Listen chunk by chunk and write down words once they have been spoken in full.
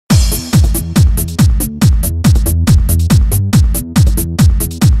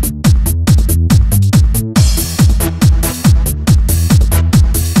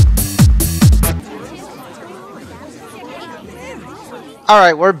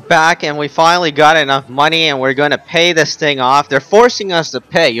Alright, we're back and we finally got enough money and we're going to pay this thing off. They're forcing us to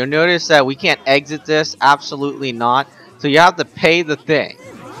pay. You'll notice that we can't exit this. Absolutely not. So you have to pay the thing.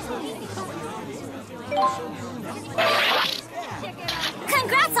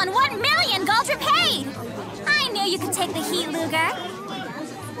 Congrats on 1 million gold repaid! I knew you could take the heat, Luger.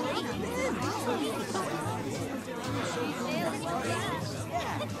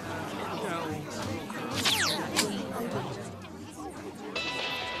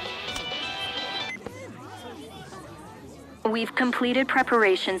 We've completed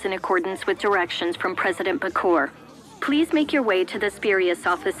preparations in accordance with directions from President Bakor. Please make your way to the Spurious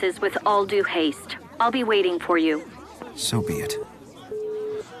offices with all due haste. I'll be waiting for you. So be it.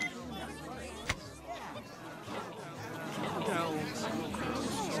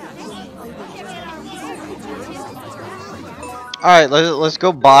 Alright, let's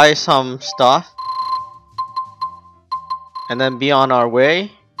go buy some stuff. And then be on our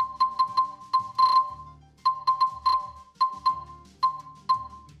way.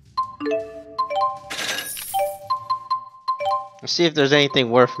 Let's see if there's anything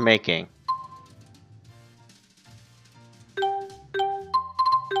worth making.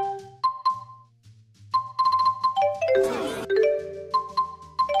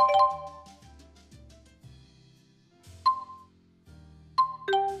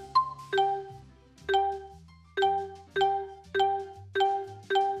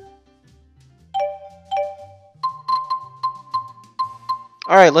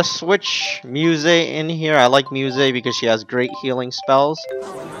 Alright, let's switch Muse in here. I like Muse because she has great healing spells.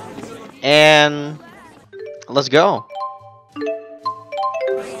 And let's go.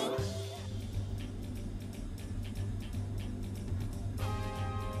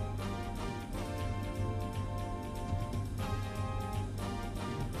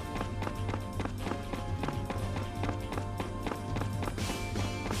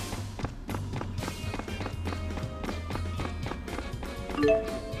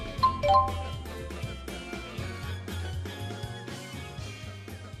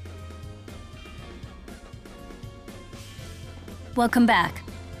 Welcome back.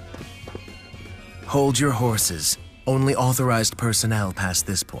 Hold your horses. Only authorized personnel past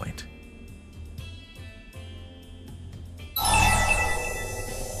this point.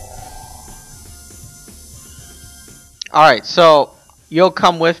 Alright, so you'll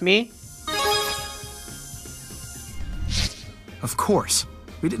come with me? Of course.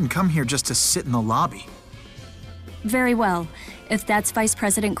 We didn't come here just to sit in the lobby. Very well. If that's Vice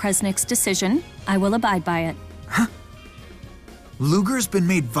President Kresnik's decision, I will abide by it. Huh? Luger's been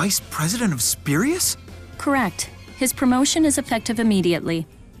made Vice President of Spurious? Correct. His promotion is effective immediately.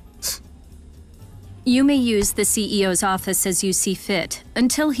 You may use the CEO's office as you see fit,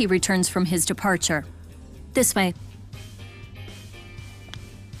 until he returns from his departure. This way.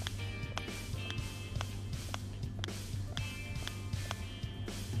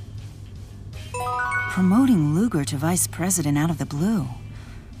 Promoting Luger to Vice President out of the blue.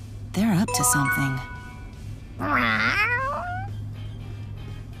 They're up to something.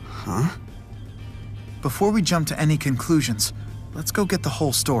 Huh? Before we jump to any conclusions, let's go get the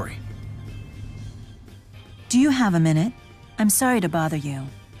whole story. Do you have a minute? I'm sorry to bother you,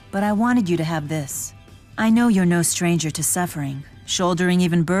 but I wanted you to have this. I know you're no stranger to suffering, shouldering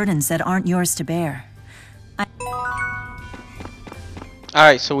even burdens that aren't yours to bear.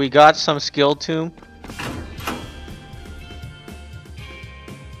 Alright, so we got some skill tomb.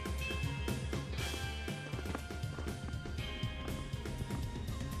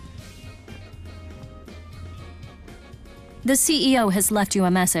 The CEO has left you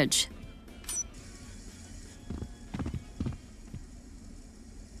a message.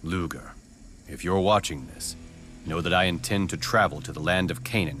 Luger, if you're watching this, know that I intend to travel to the land of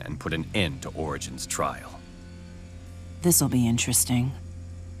Canaan and put an end to Origin's trial. This'll be interesting.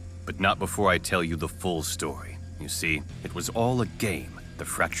 But not before I tell you the full story. You see, it was all a game. The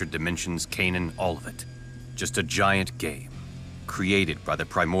fractured dimensions, Canaan, all of it. Just a giant game, created by the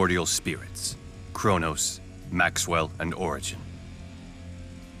primordial spirits. Kronos, Maxwell, and Origin.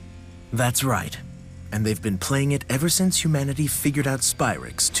 That's right. And they've been playing it ever since humanity figured out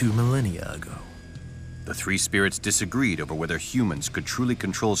Spyrix 2 millennia ago. The three spirits disagreed over whether humans could truly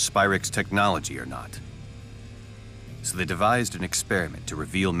control Spyrix technology or not. So they devised an experiment to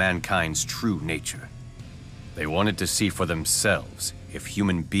reveal mankind's true nature. They wanted to see for themselves if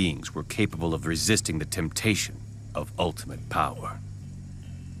human beings were capable of resisting the temptation of ultimate power.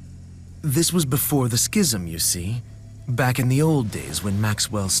 This was before the schism, you see. Back in the old days when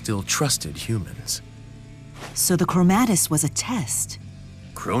Maxwell still trusted humans. So the Chromatus was a test?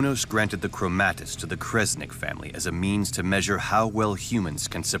 Kronos granted the Chromatis to the Kresnik family as a means to measure how well humans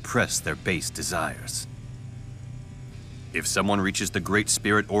can suppress their base desires. If someone reaches the Great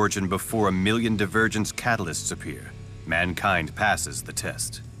Spirit origin before 1,000,000 divergence catalysts appear, mankind passes the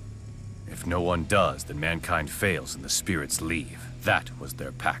test. If no one does, then mankind fails and the spirits leave. That was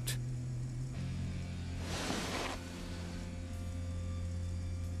their pact.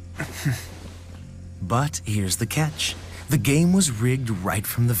 But here's the catch. The game was rigged right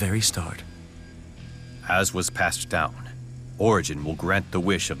from the very start. As was passed down, Origin will grant the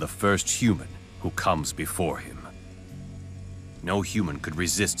wish of the first human who comes before him. No human could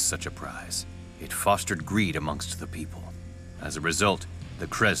resist such a prize. It fostered greed amongst the people. As a result, the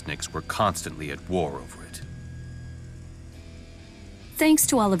Kresniks were constantly at war over it. Thanks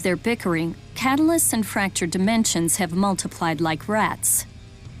to all of their bickering, catalysts and fractured dimensions have multiplied like rats.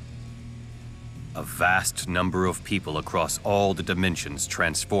 A vast number of people across all the dimensions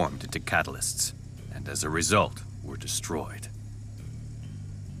transformed into catalysts, and as a result, were destroyed.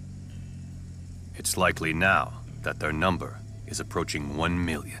 It's likely now that their number is approaching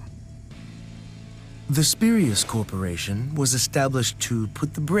 1,000,000. The Spirius Corporation was established to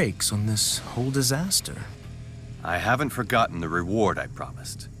put the brakes on this whole disaster. I haven't forgotten the reward I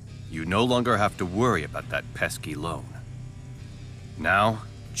promised. You no longer have to worry about that pesky loan. Now,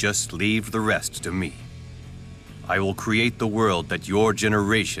 just leave the rest to me. I will create the world that your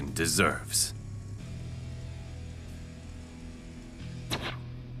generation deserves.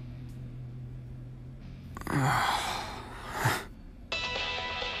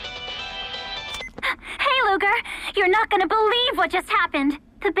 Hey, Luger! You're not gonna believe what just happened!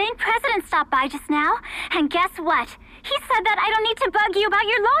 The bank president stopped by just now, and guess what? He said that I don't need to bug you about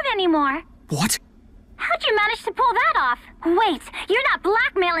your loan anymore! What? How'd you manage to pull that off? Wait, you're not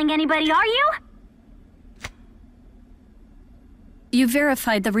blackmailing anybody, are you? You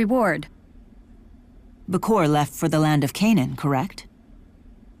verified the reward. Bakor left for the land of Canaan, correct?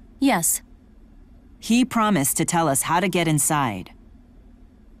 Yes. He promised to tell us how to get inside.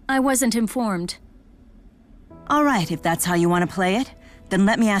 I wasn't informed. All right, if that's how you want to play it, then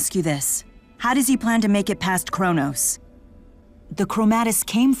let me ask you this. How does he plan to make it past Kronos? The Chromatis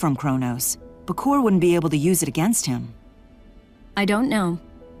came from Kronos. Bakor wouldn't be able to use it against him. I don't know.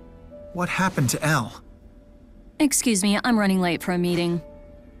 What happened to Elle? Excuse me, I'm running late for a meeting.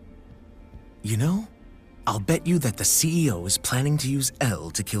 You know, I'll bet you that the CEO is planning to use Elle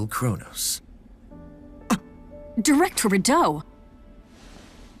to kill Kronos. Director Rideau!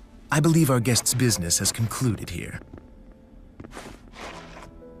 I believe our guest's business has concluded here.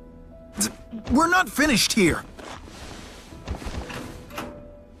 We're not finished here!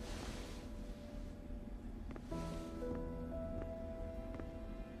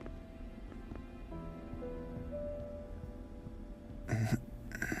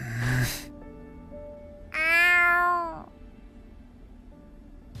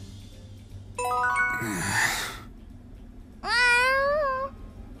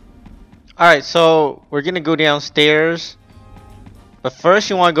 Alright, so we're gonna go downstairs. But first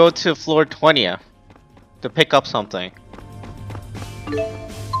you wanna go to floor 20 to pick up something.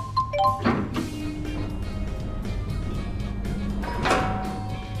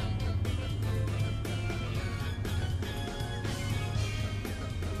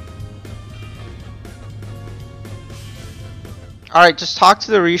 Alright, just talk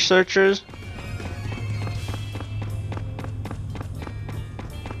to the researchers.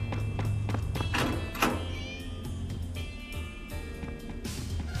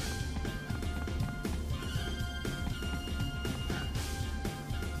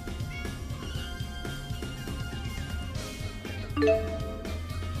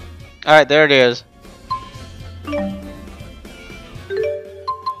 Alright, there it is.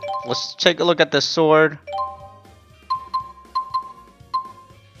 Let's take a look at the sword.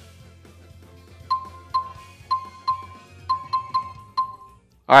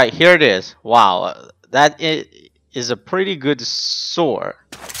 Alright, here it is. Wow, that is a pretty good sword.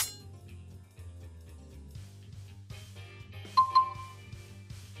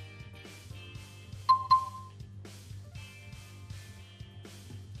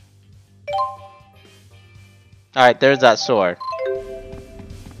 Alright, there's that sword.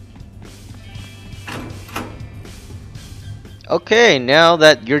 Okay, now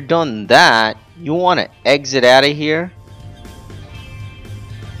that you're done that, you want to exit out of here.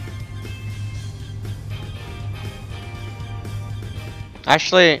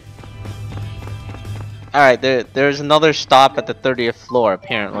 Actually, alright, there's another stop at the 30th floor,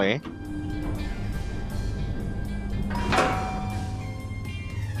 apparently.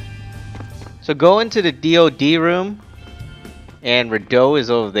 So go into the DOD room, And Rideau is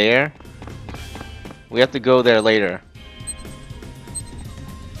over there. We have to go there later.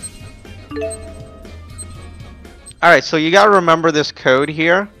 Alright, so you gotta remember this code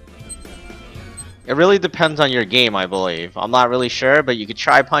here. It really depends on your game, I believe. I'm not really sure, but you could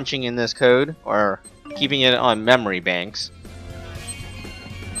try punching in this code or keeping it on memory banks.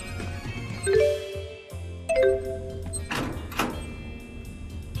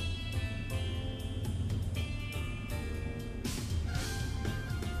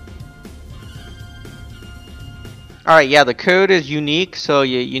 Alright, yeah, the code is unique, so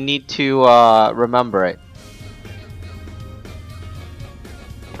you need to remember it.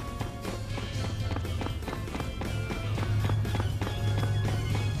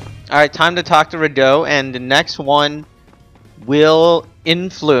 Alright, time to talk to Rideau, and the next one will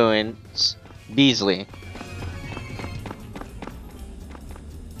influence Beasley.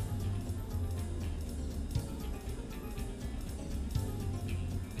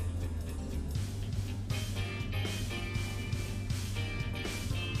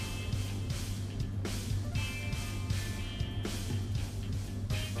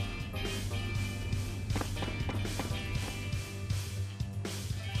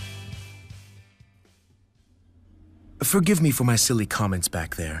 Forgive me for my silly comments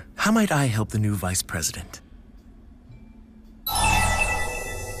back there. How might I help the new vice president?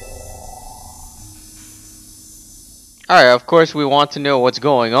 Alright, of course we want to know what's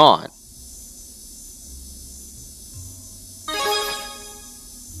going on.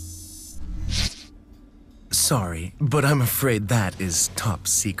 Sorry, but I'm afraid that is top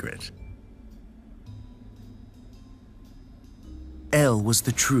secret. Elle was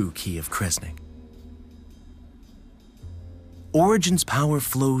the true key of Kresnik. Origin's power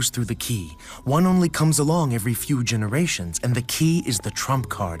flows through the key. One only comes along every few generations, and the key is the trump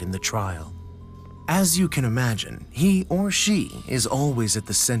card in the trial. As you can imagine, he or she is always at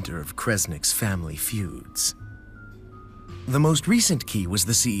the center of Kresnik's family feuds. The most recent key was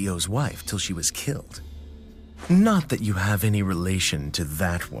the CEO's wife till she was killed. Not that you have any relation to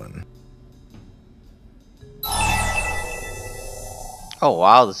that one. Oh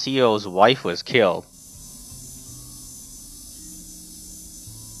wow, the CEO's wife was killed.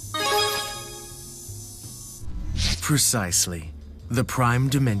 Precisely. The Prime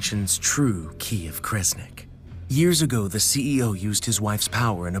Dimension's true key of Kresnik. Years ago, the CEO used his wife's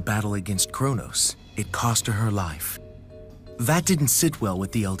power in a battle against Kronos. It cost her life. That didn't sit well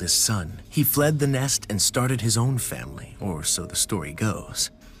with the eldest son. He fled the nest and started his own family, or so the story goes.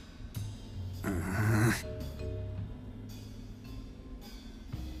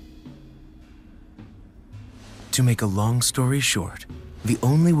 To make a long story short, the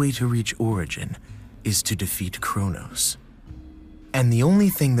only way to reach Origin is to defeat Kronos. And the only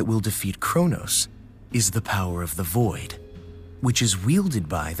thing that will defeat Kronos is the power of the Void, which is wielded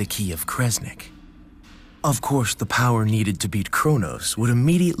by the Key of Kresnik. Of course, the power needed to beat Kronos would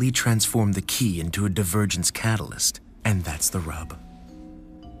immediately transform the key into a divergence catalyst, and that's the rub.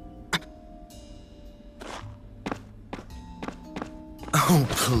 Oh,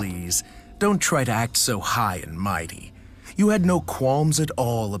 please, don't try to act so high and mighty. You had no qualms at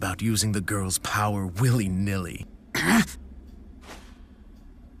all about using the girl's power willy-nilly.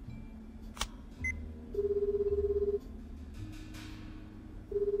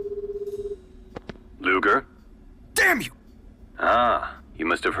 Luger? Damn you! Ah, you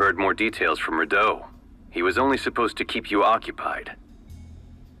must have heard more details from Rideau. He was only supposed to keep you occupied.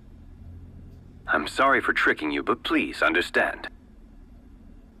 I'm sorry for tricking you, but please understand.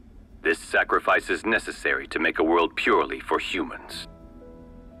 This sacrifice is necessary to make a world purely for humans.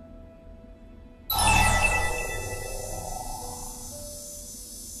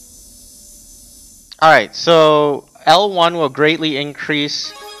 Alright, so L1 will greatly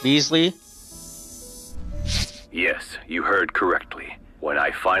increase Beasley. Yes, you heard correctly. When I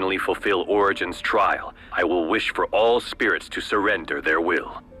finally fulfill Origin's trial, I will wish for all spirits to surrender their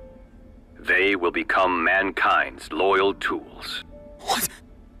will. They will become mankind's loyal tools. What?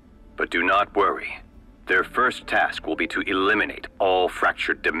 But do not worry. Their first task will be to eliminate all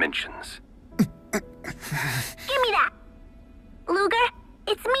fractured dimensions. Give me that! Luger,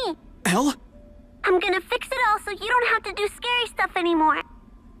 it's me. Elle? I'm gonna fix it all so you don't have to do scary stuff anymore.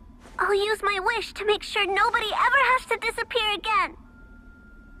 I'll use my wish to make sure nobody ever has to disappear again.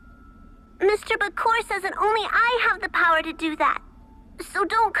 Mr. Bakor says that only I have the power to do that. So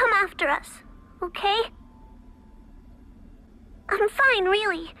don't come after us, okay? I'm fine,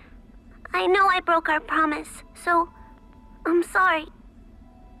 really. I know I broke our promise, so I'm sorry.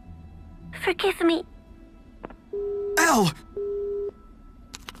 Forgive me. Elle!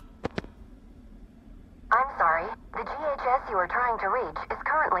 I'm sorry. The GHA address you are trying to reach is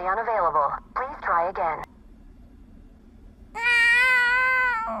currently unavailable. Please try again.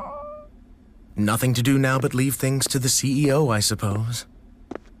 Nothing to do now but leave things to the CEO, I suppose.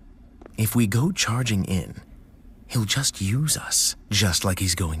 If we go charging in, he'll just use us, just like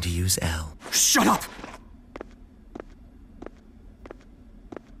he's going to use Elle. Shut up!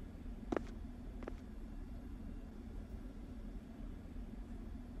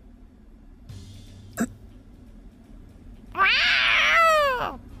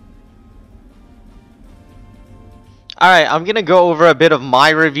 Alright, I'm gonna go over a bit of my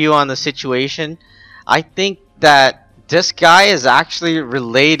review on the situation. I think that this guy is actually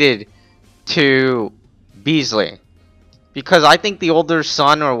related to Beasley. Because I think the older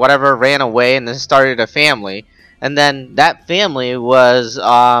son or whatever ran away and then started a family. And then that family was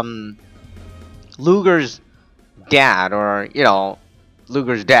Luger's dad, or, you know,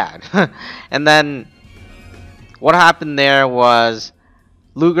 Luger's dad. And then what happened there was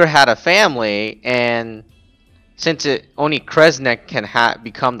Luger had a family, and since only Kresnik can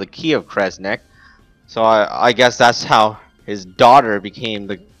become the key of Kresnik, so I guess that's how his daughter became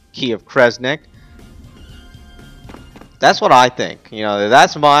the key of Kresnik. That's what I think. You know,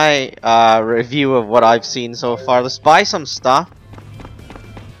 that's my review of what I've seen so far. Let's buy some stuff.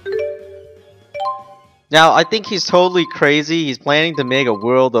 Now, I think he's totally crazy. He's planning to make a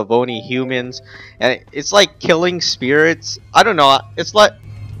world of only humans, and it's like killing spirits. I don't know. It's like,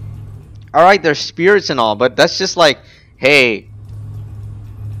 alright, they're spirits and all, but that's just like, hey,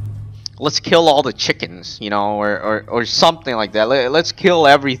 let's kill all the chickens, you know, or something like that. Let's kill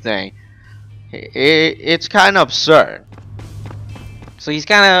everything. It's kind of absurd. So he's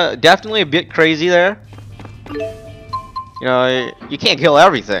kind of definitely a bit crazy there. You know, you can't kill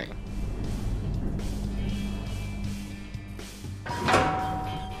everything.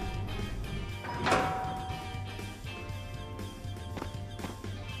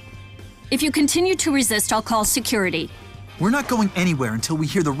 If you continue to resist, I'll call security. We're not going anywhere until we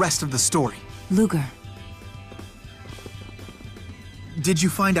hear the rest of the story. Luger. Did you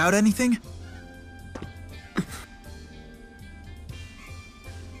find out anything?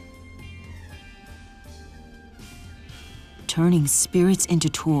 Turning spirits into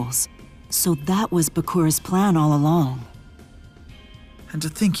tools. So that was Bakur's plan all along. And to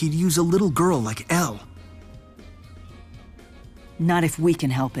think he'd use a little girl like Elle. Not if we can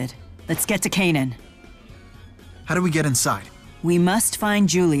help it. Let's get to Canaan. How do we get inside? We must find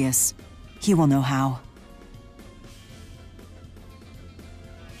Julius. He will know how.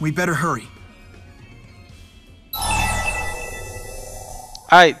 We better hurry.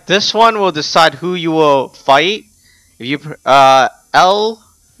 Alright, this one will decide who you will fight. If you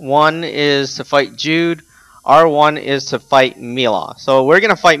L1 is to fight Jude, R1 is to fight Mila. So we're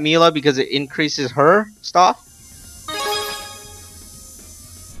gonna fight Mila because it increases her stuff.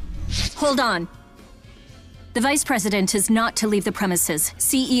 Hold on. The Vice President is not to leave the premises.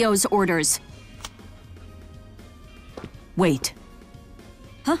 CEO's orders. Wait.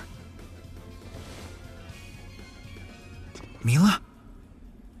 Huh? Mila?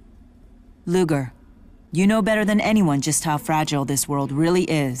 Luger, you know better than anyone just how fragile this world really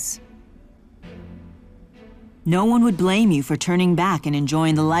is. No one would blame you for turning back and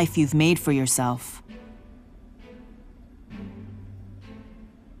enjoying the life you've made for yourself.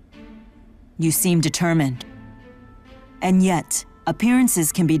 You seem determined. And yet,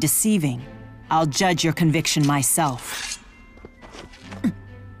 appearances can be deceiving. I'll judge your conviction myself.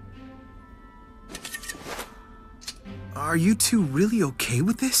 Are you two really okay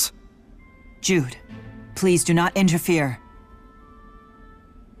with this? Jude, please do not interfere.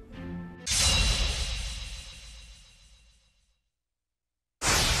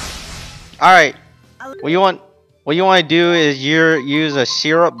 Alright, what you want to do is use a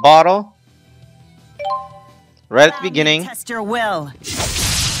syrup bottle right at the beginning. Test your will.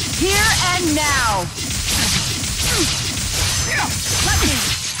 Here and now.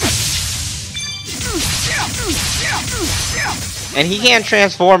 And he can't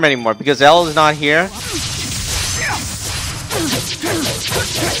transform anymore because Elle is not here.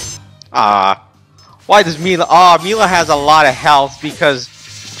 Why does Mila? Mila has a lot of health because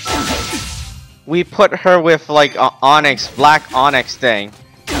we put her with like an onyx, black onyx thing.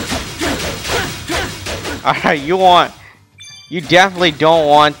 Alright, you definitely don't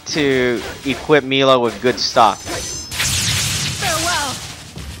want to equip Mila with good stuff. Farewell.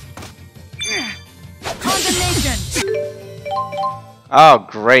 Condemnation. Oh,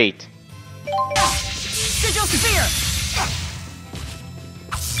 great. Sigil Spear.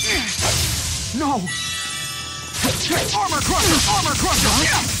 No! Armor Crusher! Armor Crusher!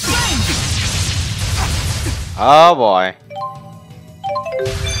 Oh boy.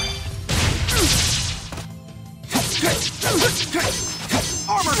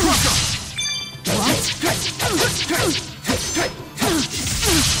 Armor crusher!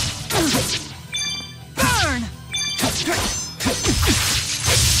 Burn!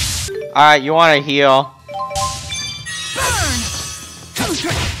 Alright, you wanna heal. Burn!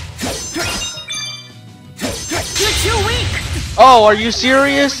 You're too weak! Oh, are you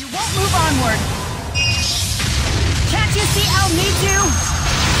serious? You won't move onward! Can't you see Elle needs you?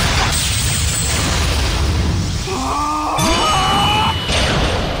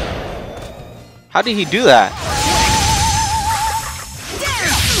 How did he do that?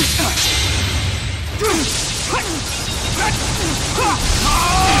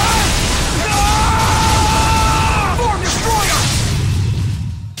 Form Destroyer!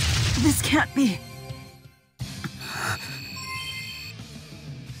 This can't be.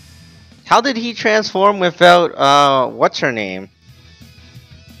 How did he transform without, what's her name?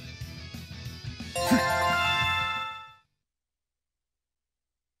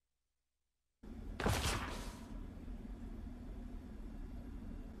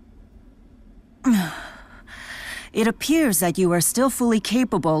 It appears that you are still fully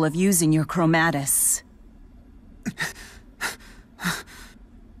capable of using your chromatis.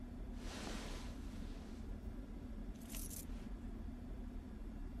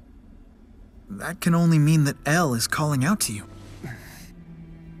 That can only mean that Elle is calling out to you.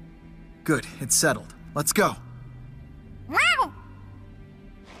 Good, it's settled. Let's go.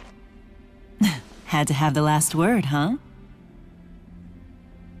 Had to have the last word, huh?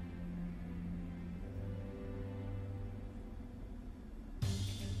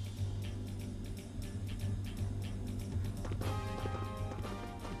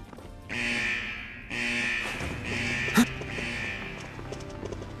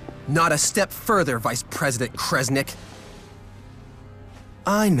 Not a step further, Vice President Kresnik.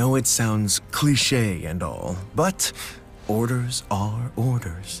 I know it sounds cliché and all, but orders are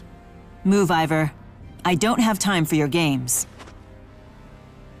orders. Move, Ivor. I don't have time for your games.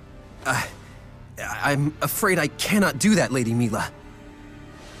 I'm afraid I cannot do that, Lady Mila.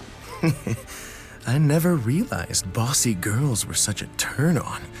 I never realized bossy girls were such a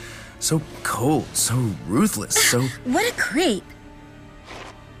turn-on. So cold, so ruthless, so... What a creep.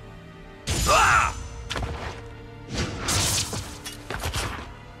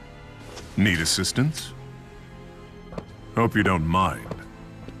 Need assistance? Hope you don't mind.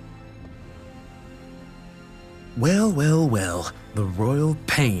 Well, well, well. The royal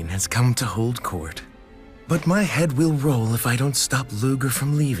pain has come to hold court. But my head will roll if I don't stop Luger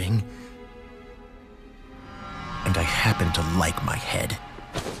from leaving. And I happen to like my head.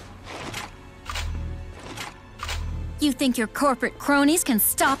 You think your corporate cronies can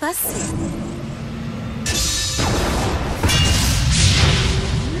stop us?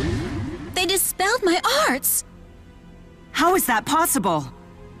 They dispelled my arts! How is that possible?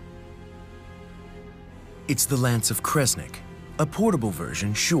 It's the Lance of Kresnik. A portable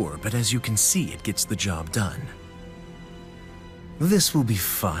version, sure, but as you can see, it gets the job done. This will be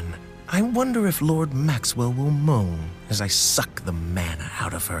fun. I wonder if Lord Maxwell will moan as I suck the mana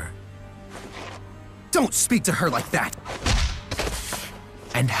out of her. Don't speak to her like that!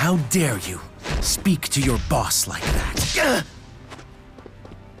 And how dare you speak to your boss like that?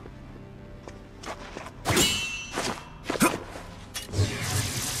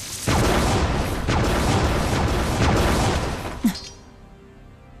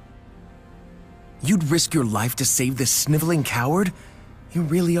 You'd risk your life to save this sniveling coward? You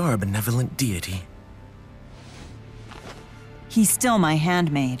really are a benevolent deity. He's still my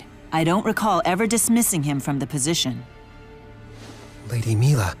handmaid. I don't recall ever dismissing him from the position. Lady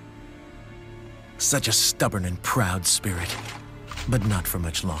Mila. Such a stubborn and proud spirit. But not for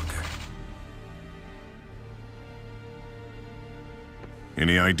much longer.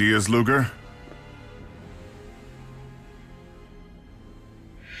 Any ideas, Luger?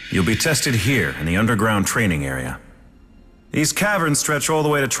 You'll be tested here, in the underground training area. These caverns stretch all the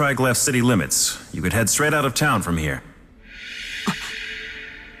way to Triglav city limits. You could head straight out of town from here.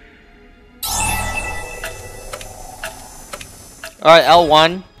 Alright,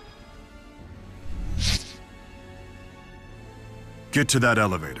 L1. Get to that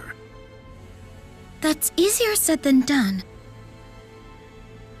elevator. That's easier said than done.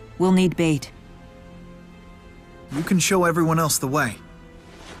 We'll need bait. You can show everyone else the way.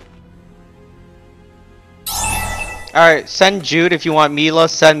 Alright, send Jude if you want Mila,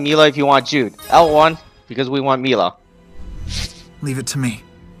 send Mila if you want Jude. L1, because we want Mila. Leave it to me.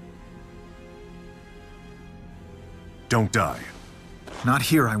 Don't die. Not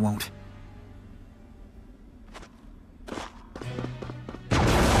here, I won't.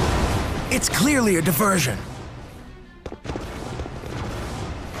 It's clearly a diversion.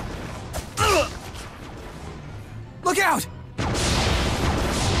 Look out!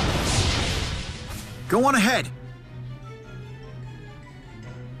 Go on ahead.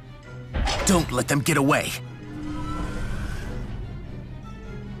 Don't let them get away.